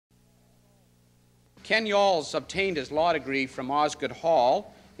Ken Yolles obtained his law degree from Osgoode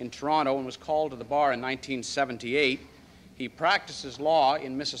Hall in Toronto and was called to the bar in 1978. He practices law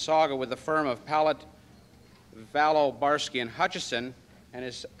in Mississauga with the firm of Pallet, Valo, Barsky, and Hutchison, and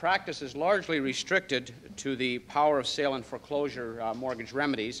his practice is largely restricted to the power of sale and foreclosure mortgage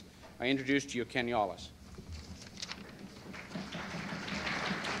remedies. I introduce to you Ken Yolles.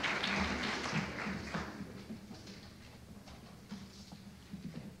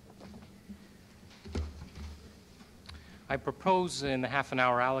 I propose in the half an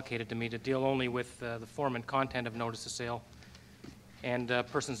hour allocated to me to deal only with the form and content of notice of sale and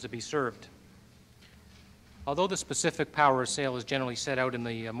persons to be served. Although the specific power of sale is generally set out in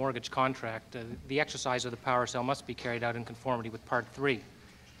the mortgage contract, the exercise of the power of sale must be carried out in conformity with Part 3.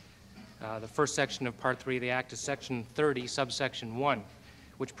 The first section of Part 3 of the Act is Section 30, subsection 1,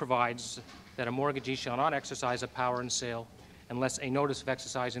 which provides that a mortgagee shall not exercise a power in sale unless a notice of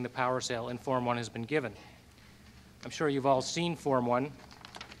exercising the power of sale in Form 1 has been given. I'm sure you've all seen Form 1.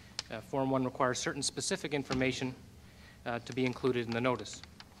 Form 1 requires certain specific information to be included in the notice.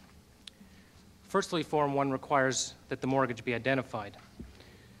 Firstly, Form 1 requires that the mortgage be identified.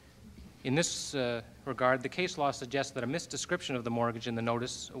 In this regard, the case law suggests that a misdescription of the mortgage in the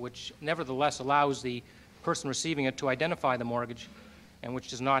notice, which nevertheless allows the person receiving it to identify the mortgage and which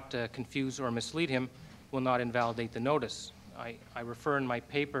does not confuse or mislead him, will not invalidate the notice. I refer in my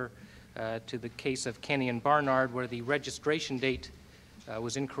paper to the case of Kenny and Barnard, where the registration date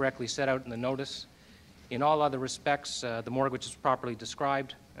was incorrectly set out in the notice. In all other respects, the mortgage was properly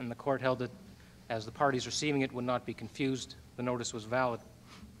described, and the court held that as the parties receiving it would not be confused, the notice was valid.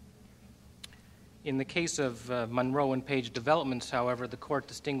 In the case of Monroe and Page Developments, however, the court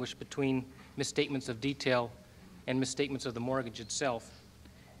distinguished between misstatements of detail and misstatements of the mortgage itself.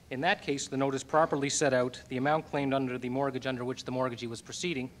 In that case, the notice properly set out the amount claimed under the mortgage under which the mortgagee was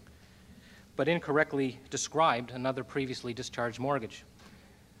proceeding, but incorrectly described another previously discharged mortgage.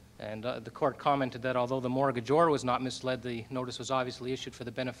 And the court commented that although the mortgagor was not misled, the notice was obviously issued for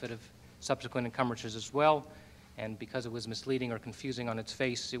the benefit of subsequent encumbrances as well, and because it was misleading or confusing on its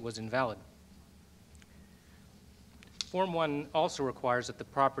face, it was invalid. Form 1 also requires that the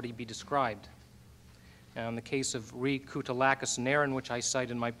property be described. Now, in the case of Re Koutalakis and Aaron, which I cite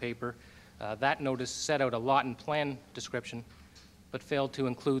in my paper, that notice set out a lot and plan description, but failed to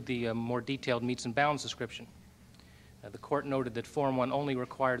include the more detailed meets and bounds description. The court noted that Form 1 only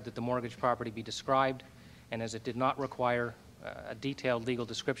required that the mortgage property be described, and as it did not require a detailed legal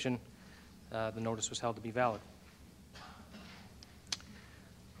description, the notice was held to be valid.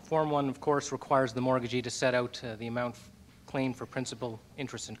 Form 1, of course, requires the mortgagee to set out the amount claimed for principal,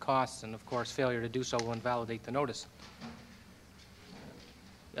 interest, and costs, and of course, failure to do so will invalidate the notice.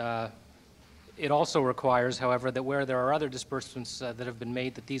 It also requires, however, that where there are other disbursements that have been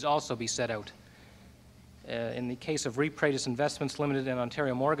made, that these also be set out. In the case of Repratis Investments Limited and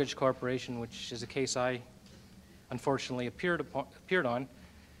Ontario Mortgage Corporation, which is a case I unfortunately appeared on,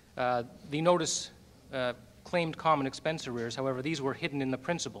 the notice claimed common expense arrears. However, these were hidden in the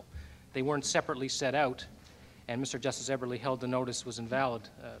principal. They weren't separately set out, and Mr. Justice Eberly held the notice was invalid.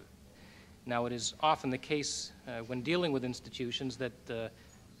 Now, it is often the case when dealing with institutions that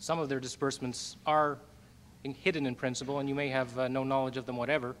some of their disbursements are hidden in principle, and you may have no knowledge of them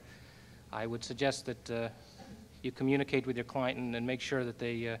whatever. I would suggest that you communicate with your client and make sure that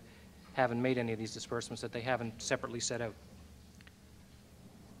they haven't made any of these disbursements, that they haven't separately set out.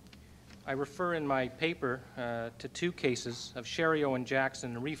 I refer in my paper to two cases of Sherrio and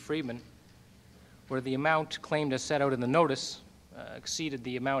Jackson and Reeve Friedman, where the amount claimed as set out in the notice exceeded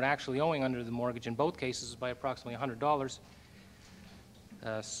the amount actually owing under the mortgage in both cases by approximately $100.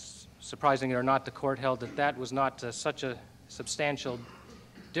 Surprisingly or not, the court held that that was not such a substantial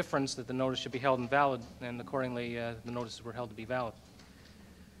difference that the notice should be held invalid, and accordingly the notices were held to be valid.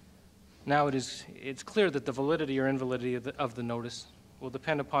 Now it's clear that the validity or invalidity of the notice will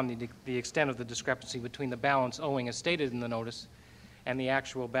depend upon the extent of the discrepancy between the balance owing as stated in the notice and the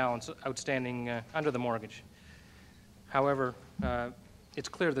actual balance outstanding under the mortgage. However, it's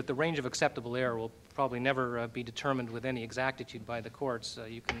clear that the range of acceptable error will probably never be determined with any exactitude by the courts.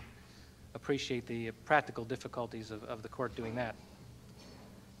 You can appreciate the practical difficulties of the court doing that.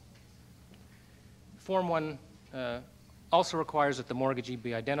 Form 1 also requires that the mortgagee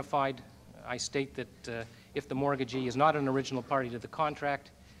be identified. I state that if the mortgagee is not an original party to the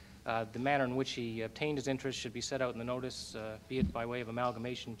contract, the manner in which he obtained his interest should be set out in the notice, be it by way of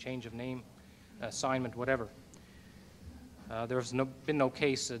amalgamation, change of name, assignment, whatever. There has been no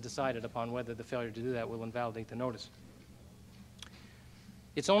case decided upon whether the failure to do that will invalidate the notice.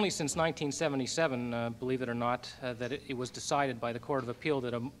 It's only since 1977, believe it or not, that it was decided by the Court of Appeal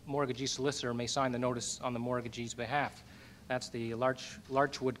that a mortgagee solicitor may sign the notice on the mortgagee's behalf. That's the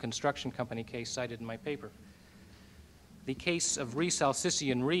Larchwood Construction Company case cited in my paper. The case of Reese,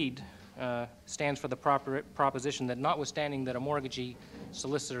 Alsissi, and Reed stands for the proposition that notwithstanding that a mortgagee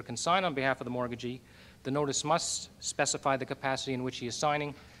solicitor can sign on behalf of the mortgagee, the notice must specify the capacity in which he is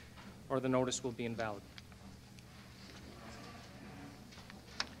signing, or the notice will be invalid.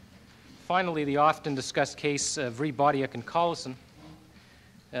 Finally, the often discussed case of Bodiak and Collison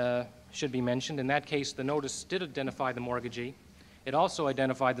should be mentioned. In that case, the notice did identify the mortgagee. It also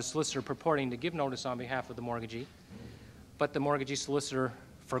identified the solicitor purporting to give notice on behalf of the mortgagee, but the mortgagee solicitor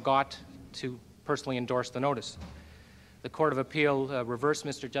forgot to personally endorse the notice. The Court of Appeal reversed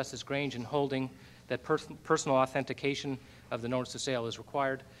Mr. Justice Grange in holding that personal authentication of the notice of sale is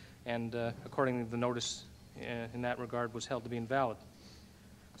required, and accordingly the notice in that regard was held to be invalid,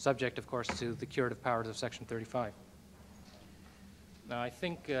 subject, of course, to the curative powers of Section 35. Now, I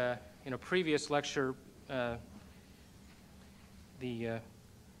think in a previous lecture, it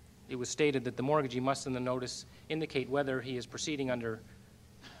was stated that the mortgagee must in the notice indicate whether he is proceeding under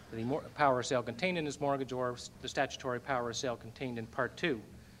the power of sale contained in his mortgage or the statutory power of sale contained in Part 2.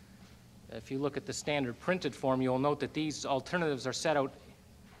 If you look at the standard printed form, you'll note that these alternatives are set out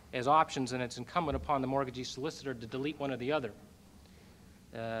as options, and it's incumbent upon the mortgagee solicitor to delete one or the other.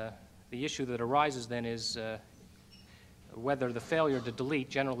 The issue that arises then is whether the failure to delete,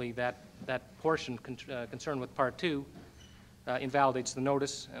 generally that portion concerned with Part 2, invalidates the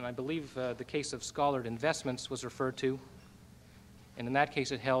notice, and I believe the case of Schollard Investments was referred to, and in that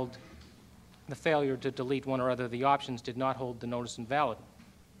case it held the failure to delete one or other of the options did not hold the notice invalid.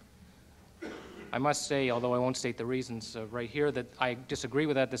 I must say, although I won't state the reasons right here, that I disagree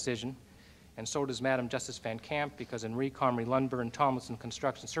with that decision, and so does Madam Justice Van Camp, because in Ree, Comrie, Lundberg, and Tomlinson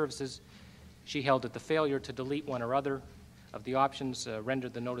Construction Services, she held that the failure to delete one or other of the options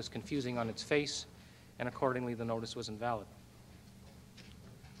rendered the notice confusing on its face, and accordingly the notice was invalid.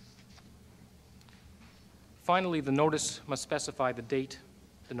 Finally, the notice must specify the date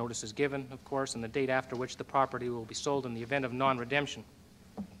the notice is given, of course, and the date after which the property will be sold in the event of non-redemption.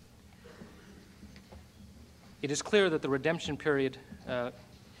 It is clear that the redemption period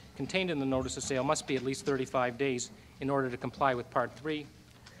contained in the notice of sale must be at least 35 days in order to comply with Part 3,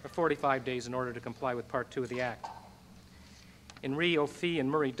 or 45 days in order to comply with Part 2 of the Act. In Ree, O'Fee, and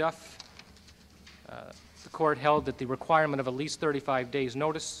Murray Duff, the court held that the requirement of at least 35 days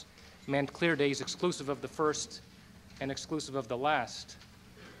notice meant clear days exclusive of the first and exclusive of the last.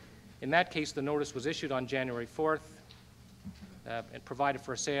 In that case, the notice was issued on January 4th and provided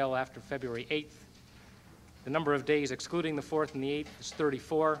for a sale after February 8th. The number of days excluding the 4th and the 8th is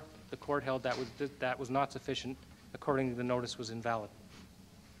 34. The court held that was not sufficient. Accordingly, the notice was invalid.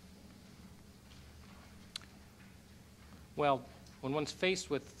 Well, when one's faced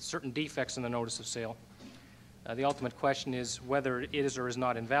with certain defects in the notice of sale, the ultimate question is whether it is or is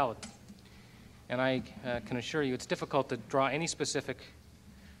not invalid. And I can assure you it's difficult to draw any specific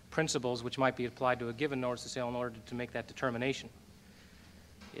principles which might be applied to a given notice of sale in order to make that determination.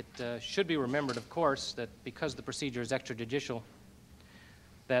 It should be remembered, of course, that because the procedure is extrajudicial,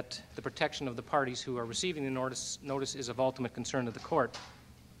 that the protection of the parties who are receiving the notice is of ultimate concern to the court.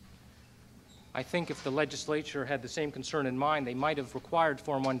 I think if the legislature had the same concern in mind, they might have required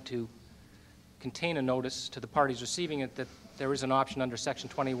Form 1 to contain a notice to the parties receiving it that there is an option under Section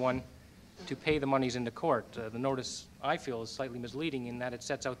 21 to pay the monies into court. The notice, I feel, is slightly misleading in that it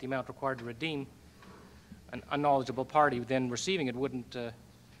sets out the amount required to redeem. An unknowledgeable party then receiving it wouldn't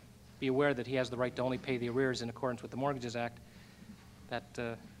be aware that he has the right to only pay the arrears in accordance with the Mortgages Act.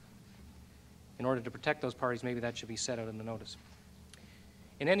 That, in order to protect those parties, maybe that should be set out in the notice.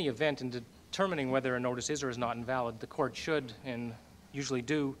 In any event, in determining whether a notice is or is not invalid, the court should, and usually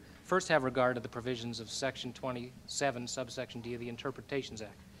do, first have regard to the provisions of Section 27, subsection D of the Interpretations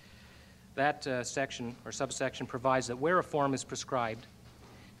Act. That section or subsection provides that where a form is prescribed,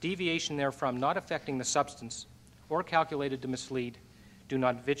 deviation therefrom not affecting the substance or calculated to mislead do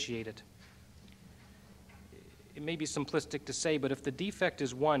not vitiate it. It may be simplistic to say, but if the defect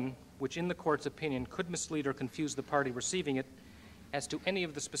is one which in the court's opinion could mislead or confuse the party receiving it as to any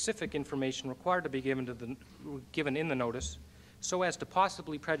of the specific information required to be given in the notice, so as to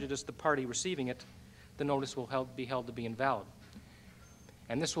possibly prejudice the party receiving it, the notice will be held to be invalid.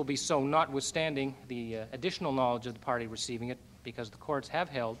 And this will be so notwithstanding the additional knowledge of the party receiving it, because the courts have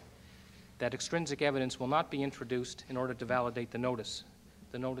held that extrinsic evidence will not be introduced in order to validate the notice.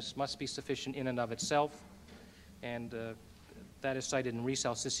 The notice must be sufficient in and of itself, and that is cited in Reese,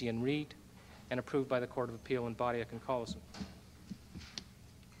 Alsissi, and Reed, and approved by the Court of Appeal in Bodiak and Collison.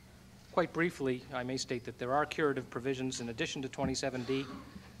 Quite briefly, I may state that there are curative provisions in addition to 27D,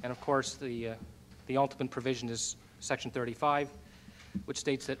 and of course the ultimate provision is Section 35, which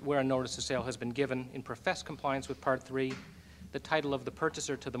states that where a notice of sale has been given in professed compliance with Part 3, the title of the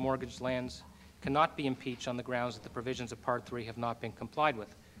purchaser to the mortgaged lands cannot be impeached on the grounds that the provisions of Part 3 have not been complied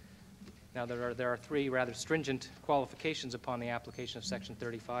with. Now, there are three rather stringent qualifications upon the application of Section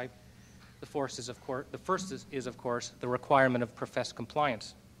 35. The first is, of course, the requirement of professed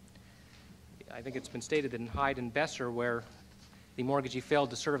compliance. I think it's been stated that in Hyde and Besser, where the mortgagee failed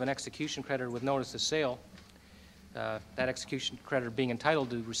to serve an execution creditor with notice of sale, that execution creditor being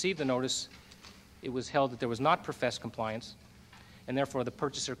entitled to receive the notice, it was held that there was not professed compliance, and therefore the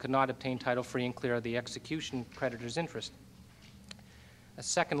purchaser could not obtain title free and clear of the execution creditor's interest. A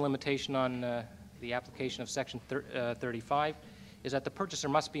second limitation on the application of Section 35 is that the purchaser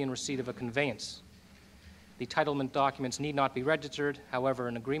must be in receipt of a conveyance. The titlement documents need not be registered. However,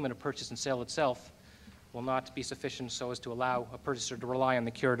 an agreement of purchase and sale itself will not be sufficient so as to allow a purchaser to rely on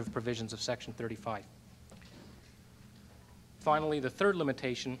the curative provisions of Section 35. Finally, the third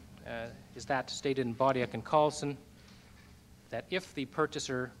limitation is that stated in Bodiak and Carlson, that if the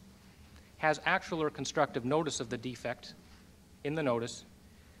purchaser has actual or constructive notice of the defect in the notice,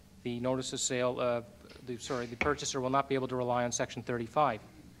 the notice of sale, the purchaser will not be able to rely on Section 35.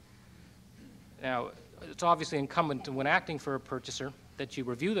 Now, it's obviously incumbent when acting for a purchaser that you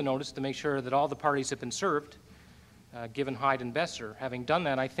review the notice to make sure that all the parties have been served, given Hyde and Besser. Having done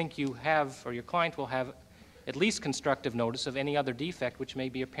that, I think you have, or your client will have, at least constructive notice of any other defect which may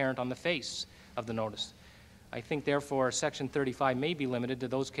be apparent on the face of the notice. I think, therefore, Section 35 may be limited to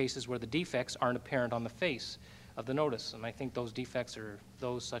those cases where the defects aren't apparent on the face of the notice. And I think those defects are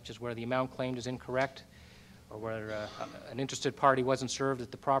those such as where the amount claimed is incorrect, or where an interested party wasn't served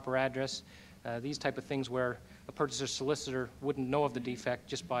at the proper address. These type of things where a purchaser's solicitor wouldn't know of the defect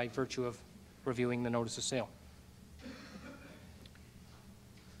just by virtue of reviewing the notice of sale.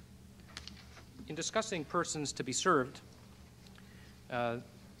 In discussing persons to be served, the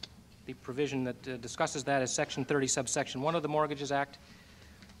provision that discusses that is Section 30, subsection 1 of the Mortgages Act,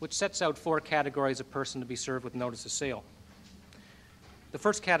 which sets out 4 categories of person to be served with notice of sale. The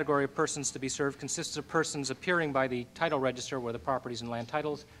first category of persons to be served consists of persons appearing by the title register where the property is in land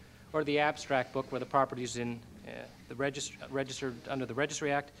titles, or the abstract book where the property is in registered under the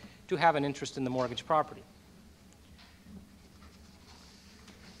Registry Act, to have an interest in the mortgage property.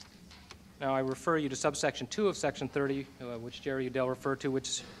 Now, I refer you to subsection 2 of Section 30, which Jerry Udell referred to,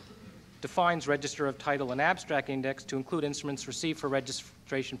 which defines register of title and abstract index to include instruments received for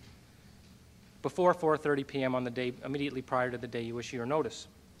registration before 4:30 p.m. on the day immediately prior to the day you issue your notice.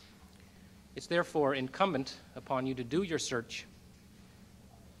 It's therefore incumbent upon you to do your search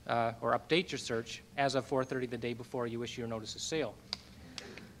or update your search as of 4:30 the day before you issue your notice of sale.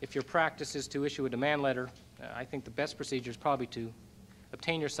 If your practice is to issue a demand letter, I think the best procedure is probably to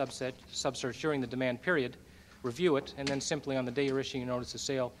obtain your sub-search during the demand period, review it, and then simply on the day you're issuing your notice of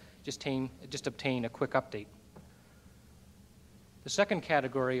sale, just obtain a quick update. The second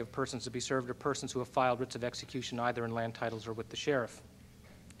category of persons to be served are persons who have filed writs of execution either in land titles or with the sheriff.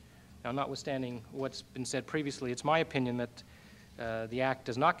 Now, notwithstanding what's been said previously, it's my opinion that the Act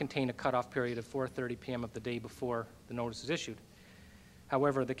does not contain a cutoff period of 4:30 p.m. of the day before the notice is issued.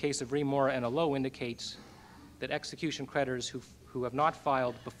 However, the case of Remora and Allo indicates that execution creditors who have not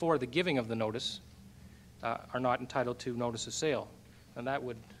filed before the giving of the notice are not entitled to notice of sale. And that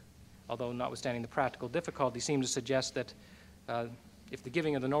would, although notwithstanding the practical difficulty, seem to suggest that if the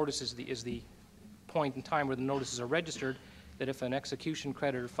giving of the notice is the point in time where the notices are registered, that if an execution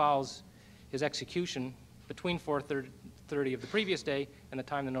creditor files his execution between 4:30 of the previous day and the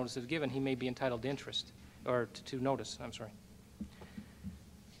time the notice is given, he may be entitled to interest, or to notice, I'm sorry.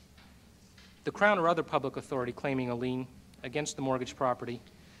 The Crown or other public authority claiming a lien against the mortgage property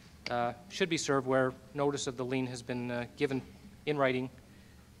should be served where notice of the lien has been given in writing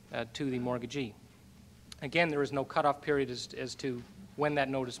to the mortgagee. Again, there is no cutoff period as to when that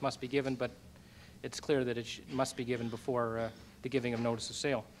notice must be given, but it's clear that it must be given before the giving of notice of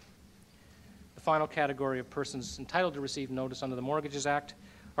sale. The final category of persons entitled to receive notice under the Mortgages Act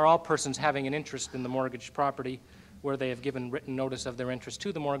are all persons having an interest in the mortgage property where they have given written notice of their interest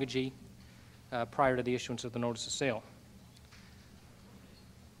to the mortgagee prior to the issuance of the notice of sale.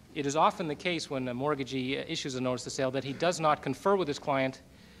 It is often the case when a mortgagee issues a notice of sale that he does not confer with his client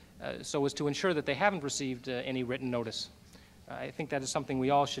so as to ensure that they haven't received any written notice. I think that is something we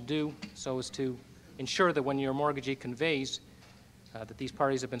all should do so as to ensure that when your mortgagee conveys that these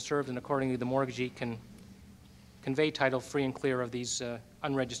parties have been served, and accordingly the mortgagee can convey title free and clear of these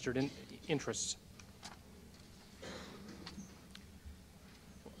unregistered interests.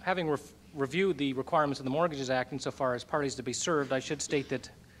 Having reviewed the requirements of the Mortgages Act insofar as parties to be served, I should state that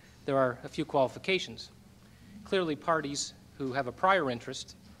there are a few qualifications. Clearly, parties who have a prior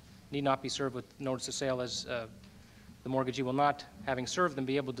interest need not be served with notice of sale, as the mortgagee will not, having served them,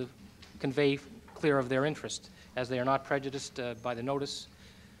 be able to convey clear of their interest, as they are not prejudiced by the notice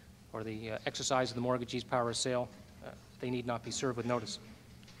or the exercise of the mortgagee's power of sale. They need not be served with notice.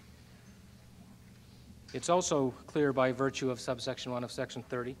 It's also clear by virtue of subsection 1 of section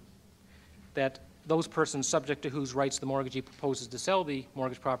 30 that those persons subject to whose rights the mortgagee proposes to sell the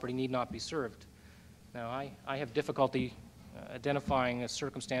mortgage property need not be served. Now, I have difficulty identifying a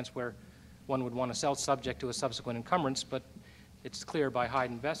circumstance where one would want to sell subject to a subsequent encumbrance, but it's clear by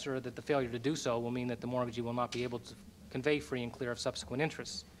Hyde and Besser that the failure to do so will mean that the mortgagee will not be able to convey free and clear of subsequent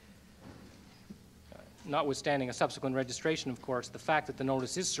interests. Notwithstanding a subsequent registration, of course, the fact that the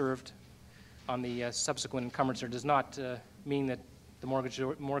notice is served on the subsequent encumbrancer does not mean that the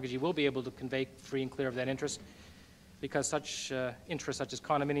mortgagee will be able to convey free and clear of that interest, because such interests such as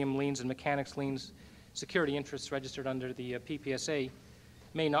condominium liens and mechanics liens, security interests registered under the PPSA,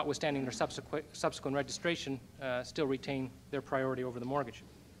 may, notwithstanding their subsequent registration, still retain their priority over the mortgage.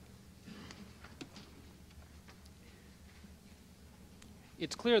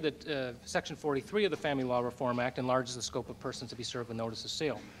 It's clear that Section 43 of the Family Law Reform Act enlarges the scope of persons to be served with notice of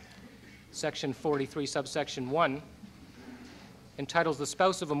sale. Section 43, subsection 1, entitles the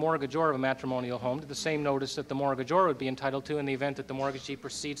spouse of a mortgagor of a matrimonial home to the same notice that the mortgagor would be entitled to in the event that the mortgagee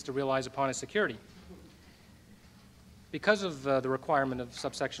proceeds to realize upon his security. Because of the requirement of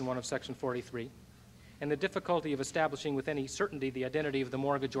subsection 1 of Section 43 and the difficulty of establishing with any certainty the identity of the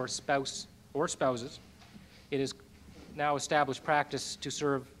mortgagor's spouse or spouses, it is now established practice to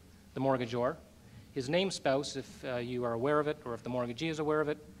serve the mortgagor, his named spouse if you are aware of it or if the mortgagee is aware of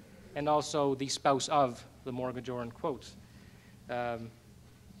it, and also the spouse of the mortgagor in quotes.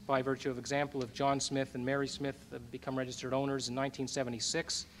 By virtue of example, if John Smith and Mary Smith become registered owners in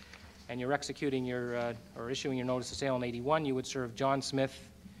 1976 and you're executing your or issuing your notice of sale in 81, you would serve John Smith,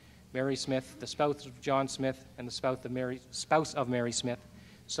 Mary Smith, the spouse of John Smith, and the spouse of Mary Smith,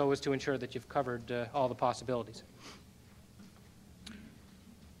 so as to ensure that you've covered all the possibilities.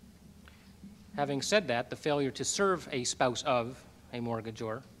 Having said that, the failure to serve a spouse of a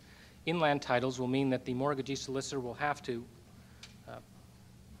mortgagor in land titles will mean that the mortgagee solicitor will have to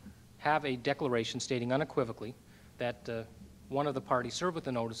have a declaration stating unequivocally that one of the parties served with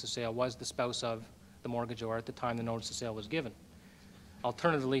the notice of sale was the spouse of the mortgagor at the time the notice of sale was given.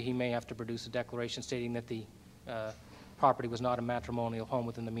 Alternatively, he may have to produce a declaration stating that the property was not a matrimonial home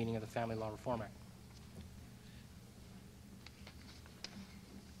within the meaning of the Family Law Reform Act.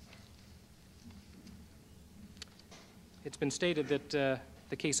 It's been stated that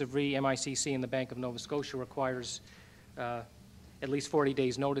the case of re MICC in the Bank of Nova Scotia requires at least 40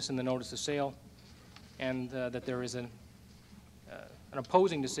 days notice in the notice of sale, and that there is an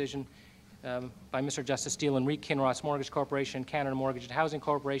opposing decision by Mr. Justice Steele in Kinross Mortgage Corporation, Canada Mortgage and Housing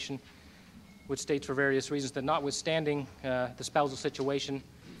Corporation, which states for various reasons that notwithstanding the spousal situation,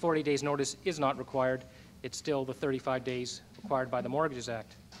 40 days notice is not required. It's still the 35 days required by the Mortgages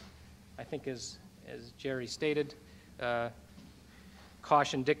Act. I think as Jerry stated,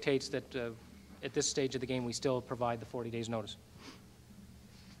 caution dictates that at this stage of the game we still provide the 40 days notice.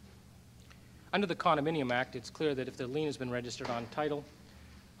 Under the Condominium Act, it's clear that if the lien has been registered on title,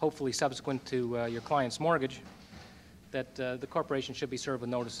 hopefully subsequent to your client's mortgage, that the corporation should be served with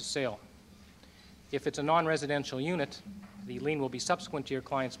notice of sale. If it's a non-residential unit, the lien will be subsequent to your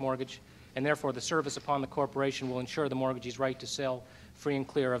client's mortgage, and therefore the service upon the corporation will ensure the mortgagee's right to sell free and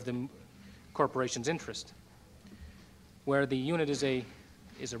clear of the corporation's interest. Where the unit is a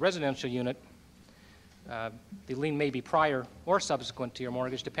residential unit, the lien may be prior or subsequent to your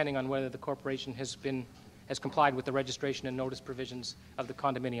mortgage, depending on whether the corporation has complied with the registration and notice provisions of the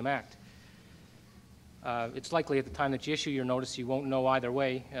Condominium Act. It's likely at the time that you issue your notice you won't know either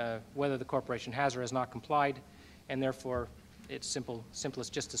way whether the corporation has or has not complied, and therefore it's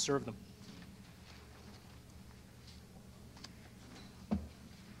simplest just to serve them.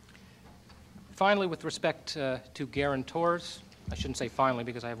 Finally, with respect to guarantors, I shouldn't say finally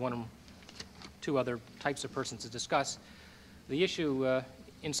because I have one or two other types of persons to discuss. The issue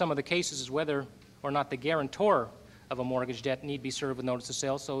in some of the cases is whether or not the guarantor of a mortgage debt need be served with notice of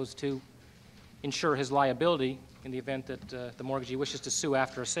sale so as to ensure his liability in the event that the mortgagee wishes to sue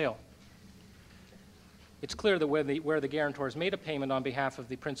after a sale. It's clear that where the guarantor has made a payment on behalf of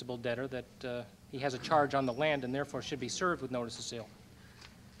the principal debtor that he has a charge on the land and therefore should be served with notice of sale.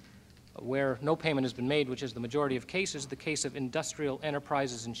 Where no payment has been made, which is the majority of cases, the case of Industrial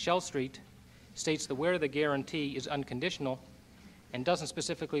Enterprises in Shell Street states that where the guarantee is unconditional and doesn't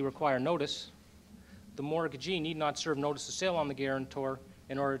specifically require notice, the mortgagee need not serve notice of sale on the guarantor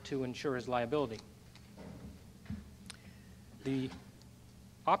in order to ensure his liability. The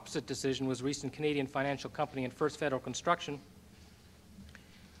opposite decision was reached in Canadian Financial Company and First Federal Construction.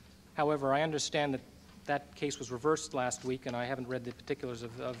 However, I understand that that case was reversed last week, and I haven't read the particulars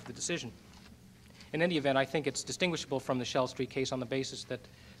of the decision. In any event, I think it's distinguishable from the Shell Street case on the basis that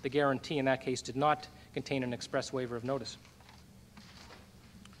the guarantee in that case did not contain an express waiver of notice.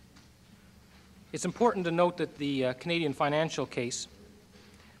 It's important to note that the Canadian Financial case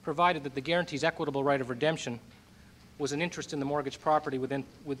provided that the guarantee's equitable right of redemption was an interest in the mortgage property within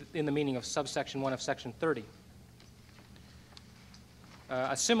the meaning of subsection 1 of section 30.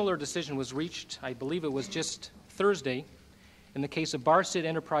 A similar decision was reached, I believe it was just Thursday, in the case of Barsid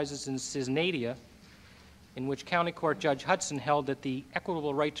Enterprises in Cisnadia, in which County Court Judge Hudson held that the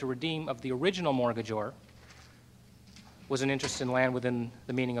equitable right to redeem of the original mortgagor was an interest in land within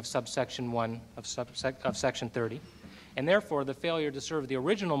the meaning of subsection 1 of section 30, and therefore the failure to serve the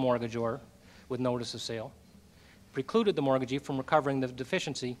original mortgagor with notice of sale precluded the mortgagee from recovering the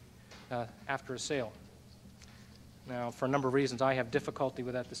deficiency after a sale. Now, for a number of reasons, I have difficulty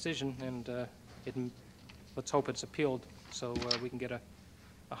with that decision, and let's hope it's appealed so we can get a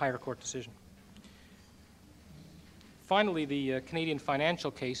higher court decision. Finally, the Canadian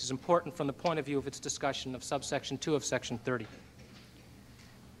Financial case is important from the point of view of its discussion of subsection 2 of section 30.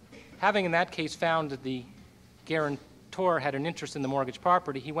 Having in that case found that the guarantor had an interest in the mortgage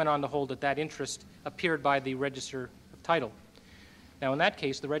property, he went on to hold that that interest appeared by the register of title. Now, in that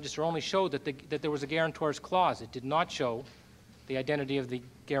case, the register only showed that there was a guarantor's clause. It did not show the identity of the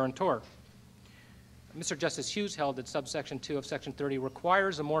guarantor. Mr. Justice Hughes held that subsection 2 of section 30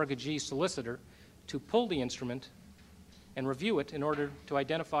 requires a mortgagee solicitor to pull the instrument and review it in order to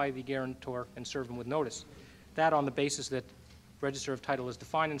identify the guarantor and serve him with notice. That on the basis that register of title is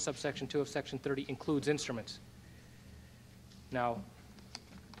defined in subsection 2 of section 30 includes instruments. Now,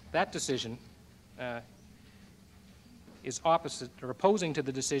 that decision is opposite or opposing to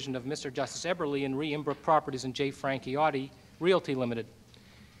the decision of Mr. Justice Eberly in Re Imbrook Properties and J. Franciotti Realty Limited.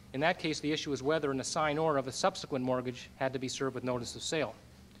 In that case, the issue is whether an assignor of a subsequent mortgage had to be served with notice of sale.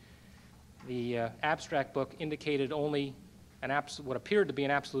 The abstract book indicated only what appeared to be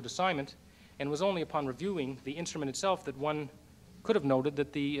an absolute assignment, and was only upon reviewing the instrument itself that one could have noted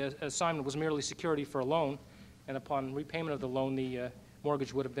that the assignment was merely security for a loan, and upon repayment of the loan, the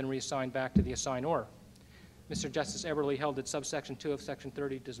mortgage would have been reassigned back to the assignor. Mr. Justice Eberly held that subsection 2 of section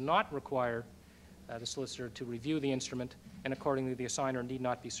 30 does not require the solicitor to review the instrument, and accordingly the assigner need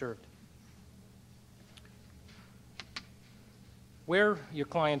not be served. Where your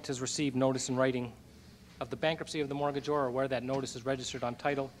client has received notice in writing of the bankruptcy of the mortgagor, or where that notice is registered on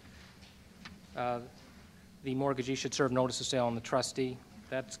title, the mortgagee should serve notice of sale on the trustee.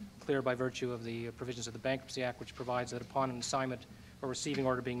 That's clear by virtue of the provisions of the Bankruptcy Act, which provides that upon an assignment or receiving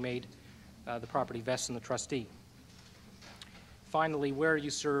order being made, the property vests in the trustee. Finally, where you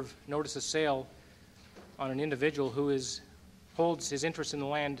serve notice of sale on an individual who holds his interest in the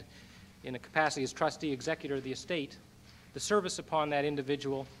land in a capacity as trustee, executor of the estate, the service upon that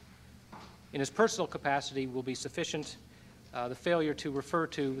individual in his personal capacity will be sufficient. The failure to refer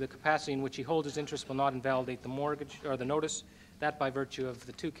to the capacity in which he holds his interest will not invalidate the mortgage or the notice. That by virtue of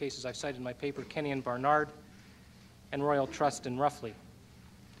the two cases I've cited in my paper, Kenny and Barnard, and Royal Trust and Roughly.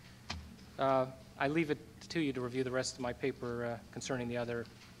 I leave it to you to review the rest of my paper concerning the other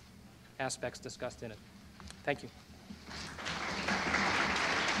aspects discussed in it. Thank you.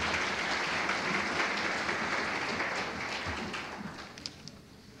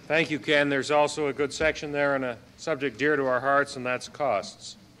 Thank you, Ken. There's also a good section there on a subject dear to our hearts, and that's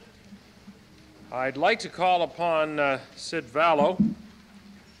costs. I'd like to call upon Sid Valo,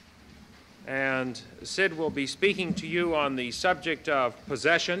 and Sid will be speaking to you on the subject of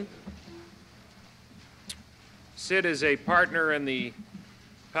possession. Sid is a partner in the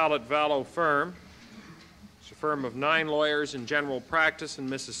Pallet Valo firm. It's a firm of 9 lawyers in general practice in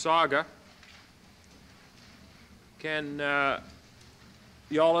Mississauga. Ken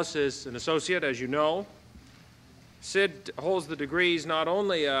Yolles is an associate, as you know. Sid holds the degrees not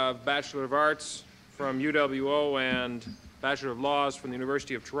only of Bachelor of Arts from UWO and Bachelor of Laws from the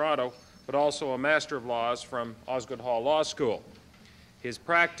University of Toronto, but also a Master of Laws from Osgoode Hall Law School. His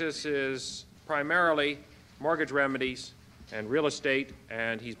practice is primarily mortgage remedies and real estate,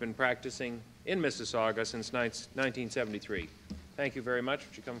 and he's been practicing in Mississauga since 1973. Thank you very much.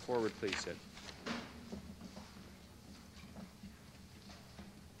 Would you come forward, please, Sid?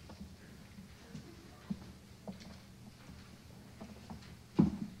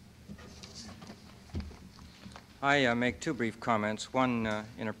 I make two brief comments. One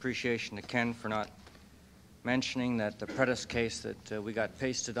in appreciation to Ken for not mentioning that the Prentice case that we got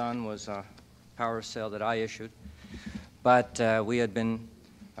pasted on was a power sale that I issued. But we had been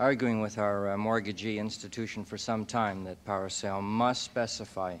arguing with our mortgagee institution for some time that power sale must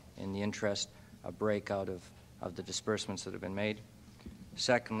specify in the interest a breakout of the disbursements that have been made.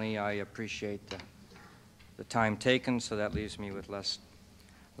 Secondly, I appreciate the time taken, so that leaves me with less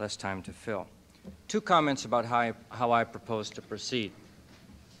time to fill. Two comments about how I propose to proceed.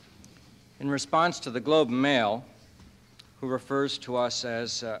 In response to the Globe and Mail, who refers to us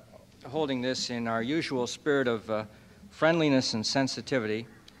as holding this in our usual spirit of friendliness and sensitivity,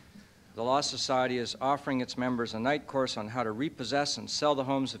 the Law Society is offering its members a night course on how to repossess and sell the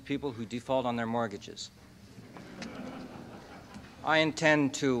homes of people who default on their mortgages. I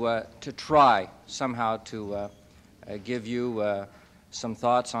intend to try somehow to give you some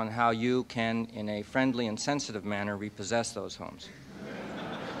thoughts on how you can, in a friendly and sensitive manner, repossess those homes.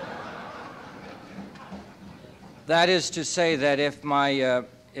 That is to say that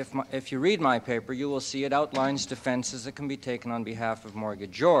if you read my paper, you will see it outlines defenses that can be taken on behalf of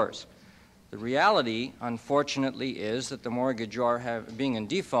mortgagors. The reality, unfortunately, is that the mortgagor, being in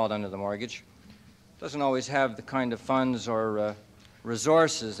default under the mortgage, doesn't always have the kind of funds or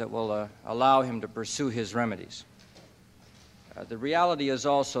resources that will allow him to pursue his remedies. The reality is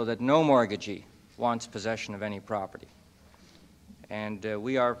also that no mortgagee wants possession of any property. And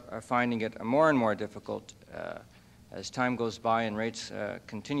we are finding it more and more difficult as time goes by and rates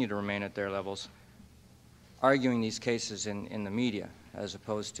continue to remain at their levels, arguing these cases in the media as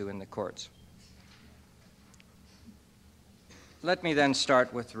opposed to in the courts. Let me then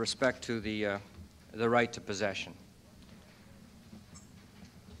start with respect to the right to possession.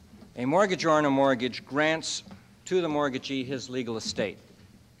 A mortgagor on a mortgage grants to the mortgagee his legal estate.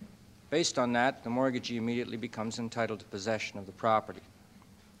 Based on that, the mortgagee immediately becomes entitled to possession of the property.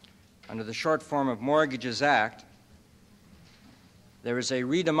 Under the short form of Mortgages Act, there is a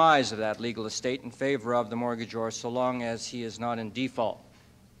redemise of that legal estate in favor of the mortgagor so long as he is not in default.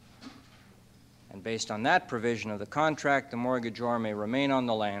 And based on that provision of the contract, the mortgagor may remain on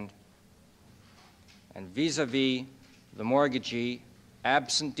the land, and vis-a-vis the mortgagee,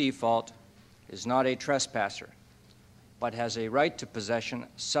 absent default, is not a trespasser, but has a right to possession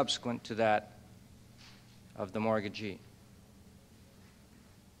subsequent to that of the mortgagee.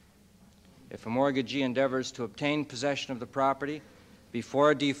 If a mortgagee endeavors to obtain possession of the property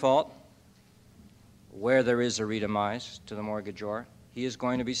before a default, where there is a redemise to the mortgagor, he is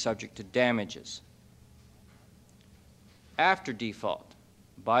going to be subject to damages. After default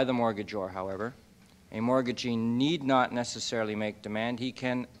by the mortgagor, however, a mortgagee need not necessarily make demand. He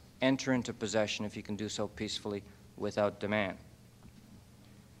can enter into possession if he can do so peacefully without demand.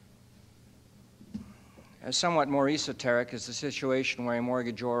 Somewhat more esoteric is the situation where a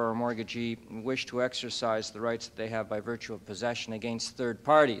mortgagor or a mortgagee wish to exercise the rights that they have by virtue of possession against third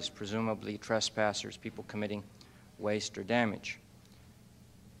parties, presumably trespassers, people committing waste or damage.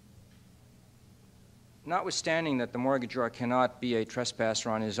 Notwithstanding that the mortgagor cannot be a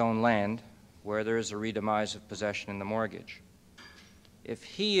trespasser on his own land, where there is a redemise of possession in the mortgage, if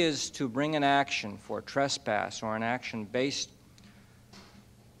he is to bring an action for trespass or an action based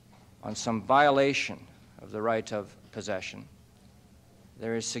on some violation of the right of possession,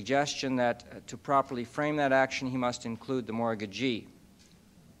 there is suggestion that to properly frame that action, he must include the mortgagee,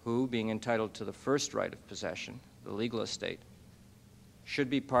 who, being entitled to the first right of possession, the legal estate,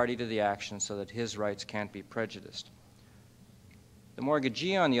 should be party to the action so that his rights can't be prejudiced. The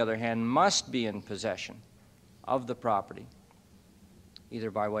mortgagee, on the other hand, must be in possession of the property,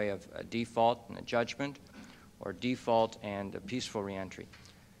 either by way of a default and a judgment, or default and a peaceful reentry,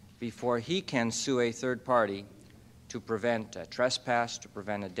 before he can sue a third party to prevent a trespass, to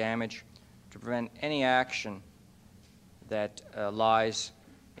prevent a damage, to prevent any action that lies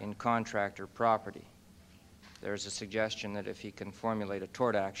in contract or property. There is a suggestion that if he can formulate a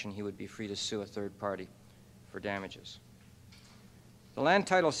tort action, he would be free to sue a third party for damages. The land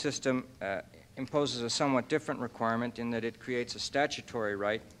title system imposes a somewhat different requirement in that it creates a statutory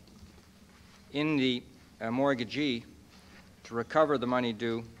right in the mortgagee to recover the money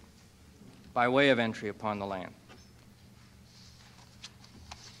due by way of entry upon the land.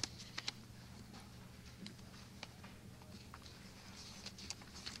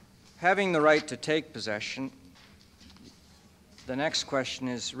 Having the right to take possession, the next question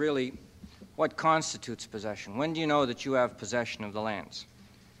is really, what constitutes possession? When do you know that you have possession of the lands?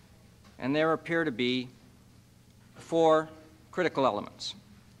 And there appear to be four critical elements.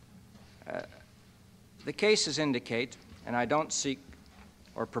 The cases indicate, and I don't seek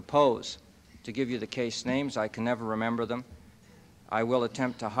or propose to give you the case names. I can never remember them. I will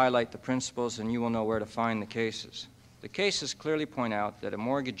attempt to highlight the principles, and you will know where to find the cases. The cases clearly point out that a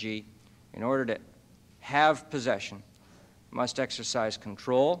mortgagee, in order to have possession, must exercise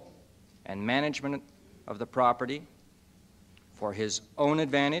control and management of the property for his own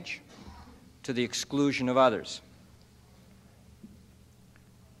advantage to the exclusion of others.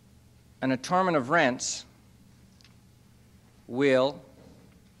 An attornment of rents will,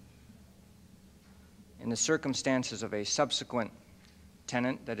 in the circumstances of a subsequent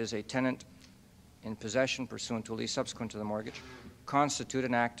tenant, that is, a tenant in possession pursuant to a lease subsequent to the mortgage, constitute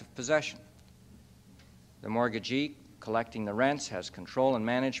an act of possession. The mortgagee collecting the rents has control and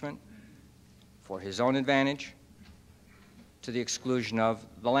management for his own advantage to the exclusion of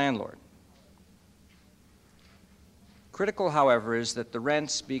the landlord. Critical, however, is that the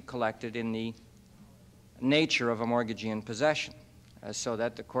rents be collected in the nature of a mortgagee in possession, so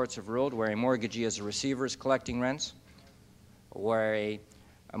that the courts have ruled where a mortgagee as a receiver is collecting rents, where a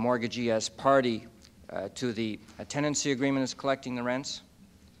mortgagee as party to the tenancy agreement is collecting the rents,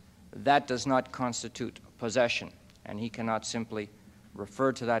 that does not constitute possession, and he cannot simply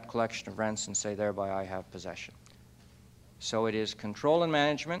refer to that collection of rents and say, thereby I have possession. So it is control and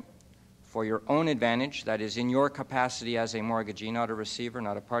management for your own advantage, that is in your capacity as a mortgagee, not a receiver,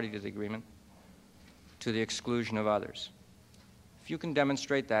 not a party to the agreement, to the exclusion of others. If you can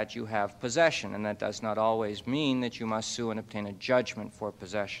demonstrate that, you have possession, and that does not always mean that you must sue and obtain a judgment for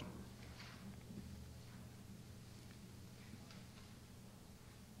possession.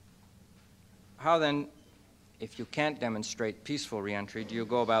 How then, if you can't demonstrate peaceful reentry, do you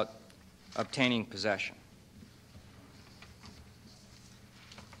go about obtaining possession?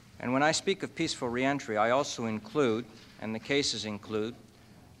 And when I speak of peaceful reentry, I also include, and the cases include,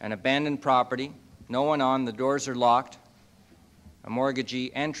 an abandoned property, no one on, the doors are locked, a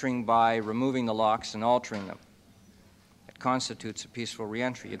mortgagee entering by removing the locks and altering them. It constitutes a peaceful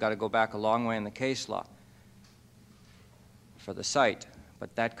reentry. You've got to go back a long way in the case law for the site,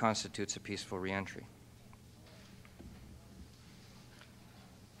 but that constitutes a peaceful reentry.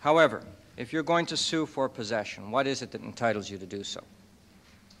 However, if you're going to sue for possession, what is it that entitles you to do so?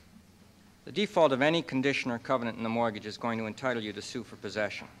 The default of any condition or covenant in the mortgage is going to entitle you to sue for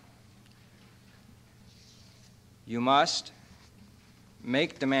possession. You must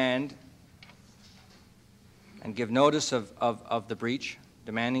make demand and give notice of the breach,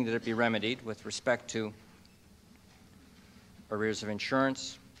 demanding that it be remedied with respect to arrears of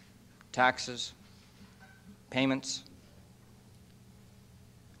insurance, taxes, payments.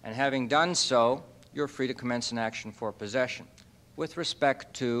 And having done so, you're free to commence an action for possession with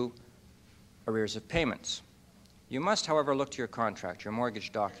respect to arrears of payments. You must, however, look to your contract, your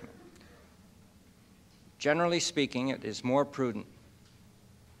mortgage document. Generally speaking, it is more prudent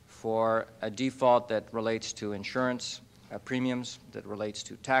for a default that relates to insurance premiums, that relates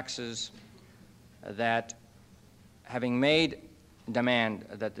to taxes, that having made demand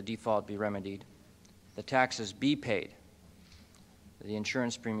that the default be remedied, the taxes be paid, the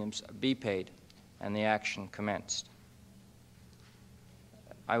insurance premiums be paid, and the action commenced.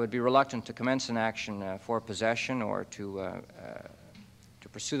 I would be reluctant to commence an action for possession or to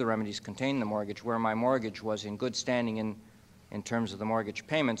pursue the remedies contained in the mortgage where my mortgage was in good standing in terms of the mortgage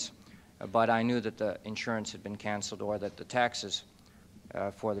payments, but I knew that the insurance had been canceled or that the taxes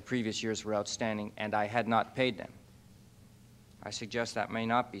for the previous years were outstanding and I had not paid them. I suggest that may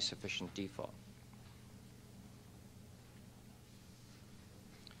not be sufficient default.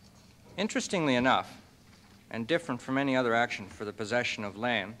 Interestingly enough, and different from any other action for the possession of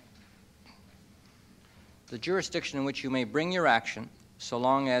land, the jurisdiction in which you may bring your action, so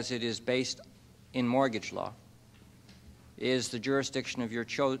long as it is based in mortgage law, is the jurisdiction of your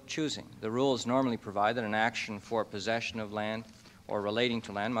choosing. The rules normally provide that an action for possession of land or relating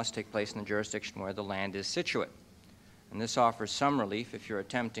to land must take place in the jurisdiction where the land is situate. And this offers some relief if you're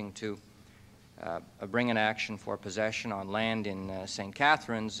attempting to bring an action for possession on land in St.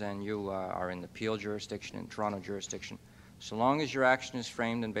 Catharines and you are in the Peel jurisdiction, in Toronto jurisdiction. So long as your action is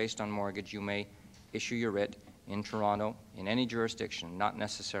framed and based on mortgage, you may issue your writ in Toronto, in any jurisdiction, not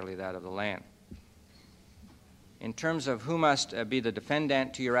necessarily that of the land. In terms of who must be the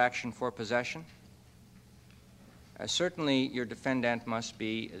defendant to your action for possession, certainly your defendant must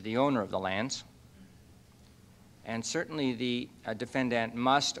be the owner of the lands, and certainly the defendant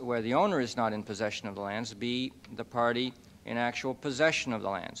must, where the owner is not in possession of the lands, be the party in actual possession of the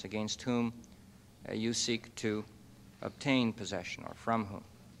lands against whom you seek to obtain possession or from whom.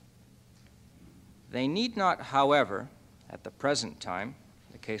 They need not, however, at the present time,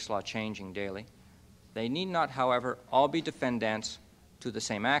 the case law changing daily, they need not, however, all be defendants to the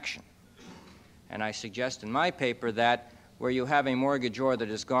same action. And I suggest in my paper that where you have a mortgagor that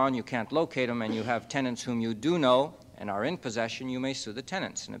is gone, you can't locate him, and you have tenants whom you do know and are in possession, you may sue the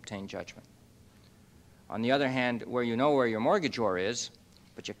tenants and obtain judgment. On the other hand, where you know where your mortgagor is,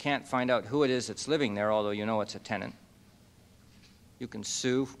 but you can't find out who it is that's living there, although you know it's a tenant, you can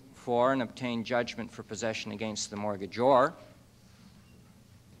sue for and obtain judgment for possession against the mortgagor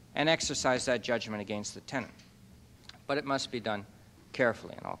and exercise that judgment against the tenant. But it must be done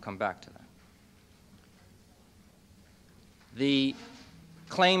carefully, and I'll come back to that. The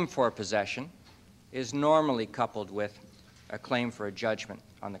claim for possession is normally coupled with a claim for a judgment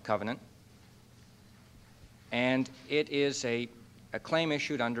on the covenant, and it is a claim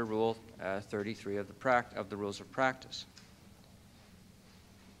issued under Rule 33 of the Rules of Practice.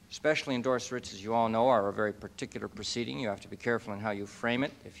 Specially endorsed writs, as you all know, are a very particular proceeding. You have to be careful in how you frame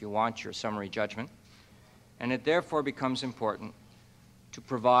it if you want your summary judgment, and it therefore becomes important to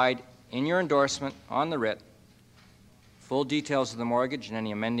provide in your endorsement on the writ full details of the mortgage and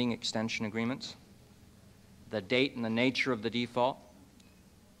any amending extension agreements, the date and the nature of the default,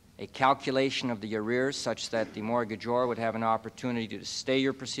 a calculation of the arrears such that the mortgagor would have an opportunity to stay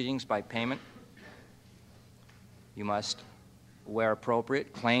your proceedings by payment. You must, where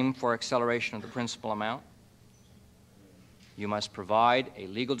appropriate, claim for acceleration of the principal amount. You must provide a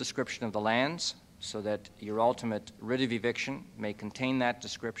legal description of the lands so that your ultimate writ of eviction may contain that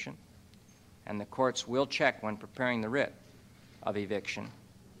description, and the courts will check when preparing the writ of eviction.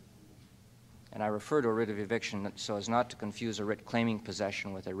 And I refer to a writ of eviction so as not to confuse a writ claiming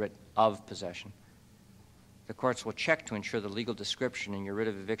possession with a writ of possession. The courts will check to ensure the legal description in your writ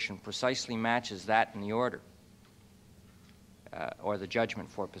of eviction precisely matches that in the order or the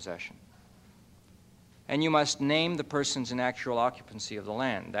judgment for possession. And you must name the persons in actual occupancy of the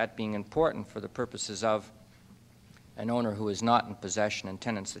land, that being important for the purposes of an owner who is not in possession and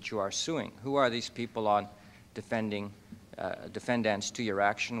tenants that you are suing. Who are these people on defendants to your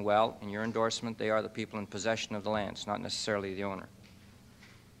action? Well, in your endorsement, they are the people in possession of the lands, not necessarily the owner.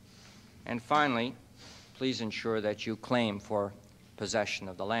 And finally, please ensure that you claim for possession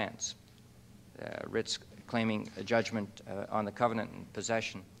of the lands. Writs claiming a judgment on the covenant and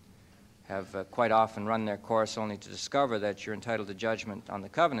possession have quite often run their course only to discover that you're entitled to judgment on the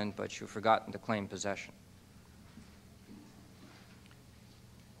covenant, but you've forgotten to claim possession.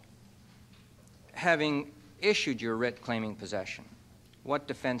 Having issued your writ claiming possession, what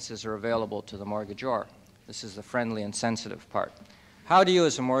defenses are available to the mortgagor? This is the friendly and sensitive part. How do you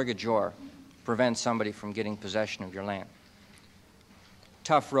as a mortgagor prevent somebody from getting possession of your land?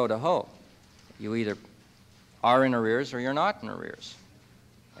 Tough row to hoe. You either are in arrears or you're not in arrears.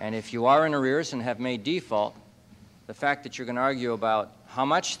 And if you are in arrears and have made default, the fact that you're going to argue about how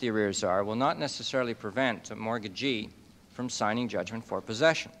much the arrears are will not necessarily prevent a mortgagee from signing judgment for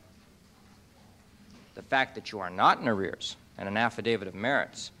possession. The fact that you are not in arrears and an affidavit of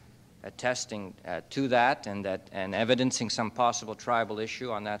merits attesting to that and evidencing some possible tribal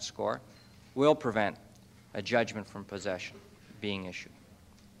issue on that score will prevent a judgment from possession being issued.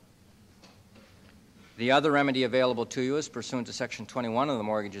 The other remedy available to you is pursuant to Section 21 of the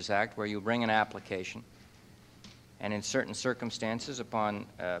Mortgages Act, where you bring an application, and in certain circumstances, upon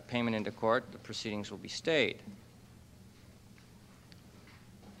payment into court, the proceedings will be stayed.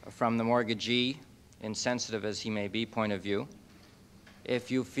 From the mortgagee, insensitive as he may be, point of view,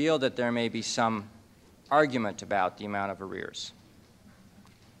 if you feel that there may be some argument about the amount of arrears,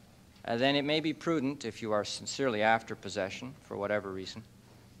 then it may be prudent, if you are sincerely after possession, for whatever reason,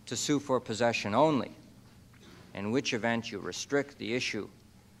 to sue for possession only, in which event you restrict the issue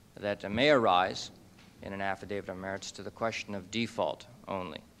that may arise in an affidavit of merits to the question of default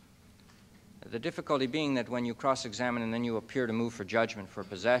only. The difficulty being that when you cross-examine and then you appear to move for judgment for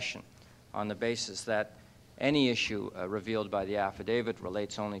possession on the basis that any issue revealed by the affidavit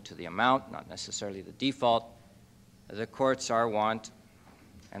relates only to the amount, not necessarily the default, the courts are wont,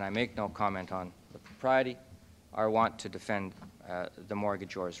 and I make no comment on the propriety, are wont to defend the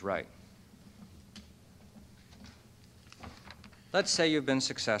mortgagor's right. Let's say you've been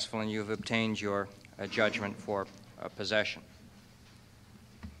successful and you've obtained your judgment for possession.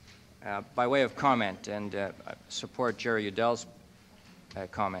 By way of comment and support Jerry Udell's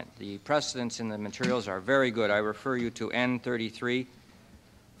comment, the precedents in the materials are very good. I refer you to N33,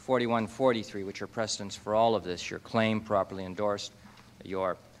 4143, which are precedents for all of this, your claim properly endorsed,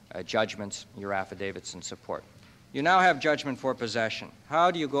 your judgments, your affidavits in support. You now have judgment for possession. How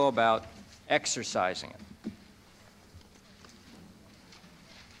do you go about exercising it?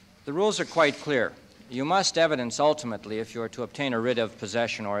 The rules are quite clear. You must evidence ultimately, if you are to obtain a writ of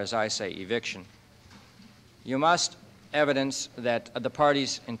possession, or as I say, eviction, you must evidence that the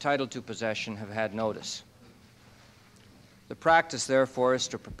parties entitled to possession have had notice. The practice, therefore, is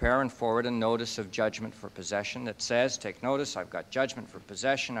to prepare and forward a notice of judgment for possession that says, take notice, I've got judgment for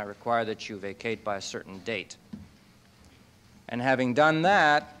possession, I require that you vacate by a certain date. And having done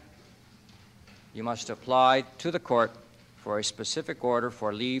that, you must apply to the court for a specific order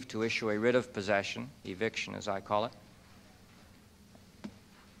for leave to issue a writ of possession, eviction as I call it.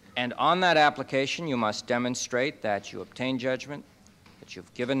 And on that application, you must demonstrate that you obtained judgment, that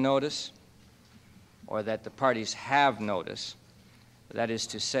you've given notice, or that the parties have notice. That is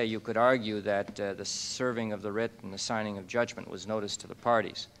to say, you could argue that the serving of the writ and the signing of judgment was notice to the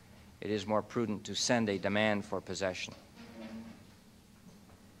parties. It is more prudent to send a demand for possession.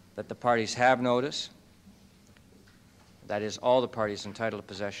 That the parties have notice, that is, all the parties entitled to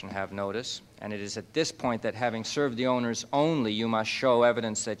possession have notice, and it is at this point that having served the owners only, you must show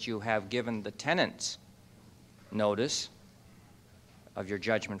evidence that you have given the tenants notice of your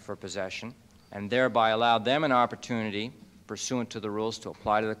judgment for possession, and thereby allowed them an opportunity, pursuant to the rules, to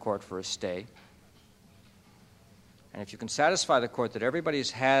apply to the court for a stay. And if you can satisfy the court that everybody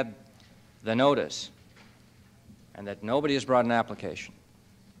has had the notice and that nobody has brought an application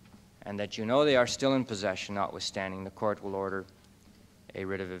and that you know they are still in possession notwithstanding, the court will order a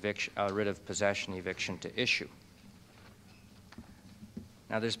writ of possession eviction to issue.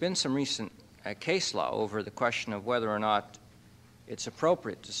 Now, there's been some recent case law over the question of whether or not it's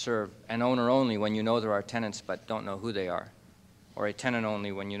appropriate to serve an owner only when you know there are tenants but don't know who they are, or a tenant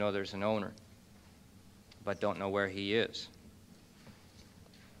only when you know there's an owner but don't know where he is.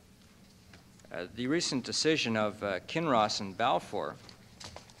 The recent decision of Kinross and Balfour,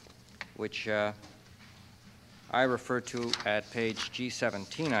 which I refer to at page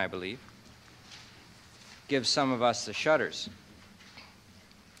G17, I believe, gives some of us the shudders.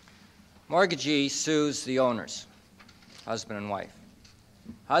 Mortgagee sues the owners, husband and wife.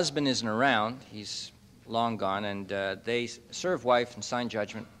 Husband isn't around, he's long gone, and they serve wife and sign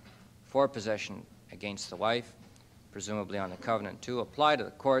judgment for possession against the wife, presumably on the covenant to apply to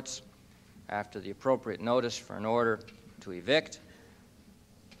the courts after the appropriate notice for an order to evict.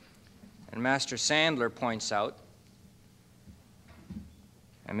 And Master Stambler points out,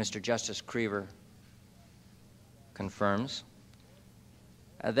 and Mr. Justice Creever confirms,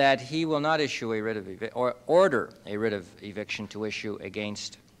 that he will not issue a writ of or order a writ of eviction to issue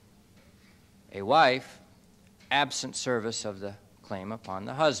against a wife absent service of the claim upon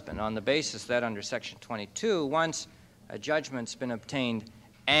the husband, on the basis that under Section 22, once a judgment's been obtained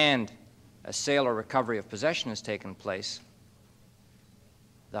and a sale or recovery of possession has taken place,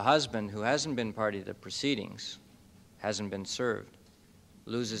 the husband, who hasn't been party to the proceedings, hasn't been served,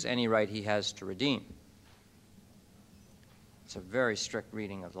 loses any right he has to redeem. It's a very strict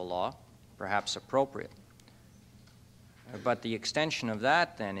reading of the law, perhaps appropriate. But the extension of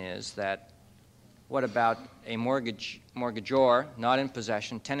that, then, is that what about a mortgagor not in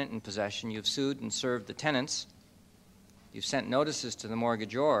possession, tenant in possession? You've sued and served the tenants. You've sent notices to the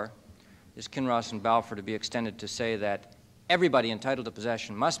mortgagor. Is Kinross and Balfour to be extended to say that everybody entitled to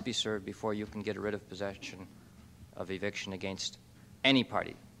possession must be served before you can get a writ of possession of eviction against any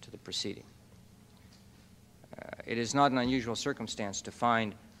party to the proceeding? It is not an unusual circumstance to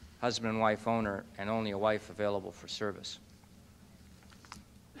find husband and wife owner and only a wife available for service.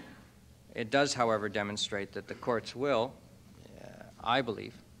 It does, however, demonstrate that the courts will, I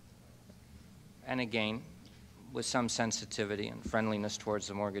believe, and again, with some sensitivity and friendliness towards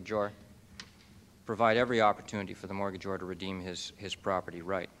the mortgagor, provide every opportunity for the mortgagor to redeem his property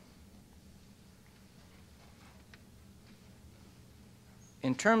right.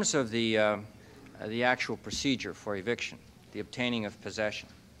 In terms of the actual procedure for eviction, the obtaining of possession,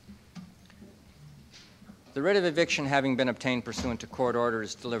 the writ of eviction having been obtained pursuant to court order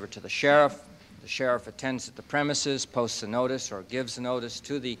is delivered to the sheriff. The sheriff attends at the premises, posts a notice or gives a notice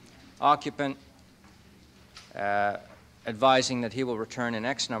to the occupant, advising that he will return in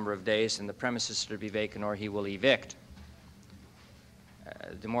X number of days and the premises are to be vacant or he will evict.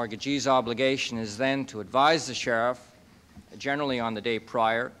 The mortgagee's obligation is then to advise the sheriff, generally on the day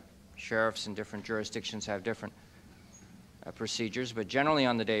prior. Sheriffs in different jurisdictions have different procedures, but generally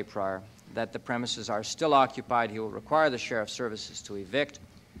on the day prior, that the premises are still occupied. He will require the sheriff's services to evict,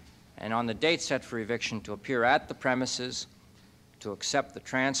 and on the date set for eviction to appear at the premises to accept the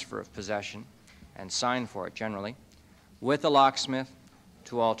transfer of possession and sign for it generally, with a locksmith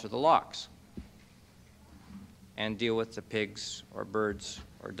to alter the locks and deal with the pigs or birds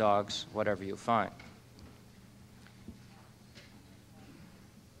or dogs, whatever you find.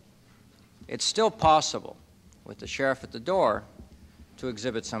 It's still possible, with the sheriff at the door, to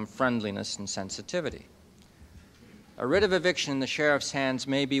exhibit some friendliness and sensitivity. A writ of eviction in the sheriff's hands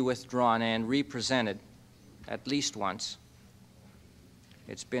may be withdrawn and represented at least once.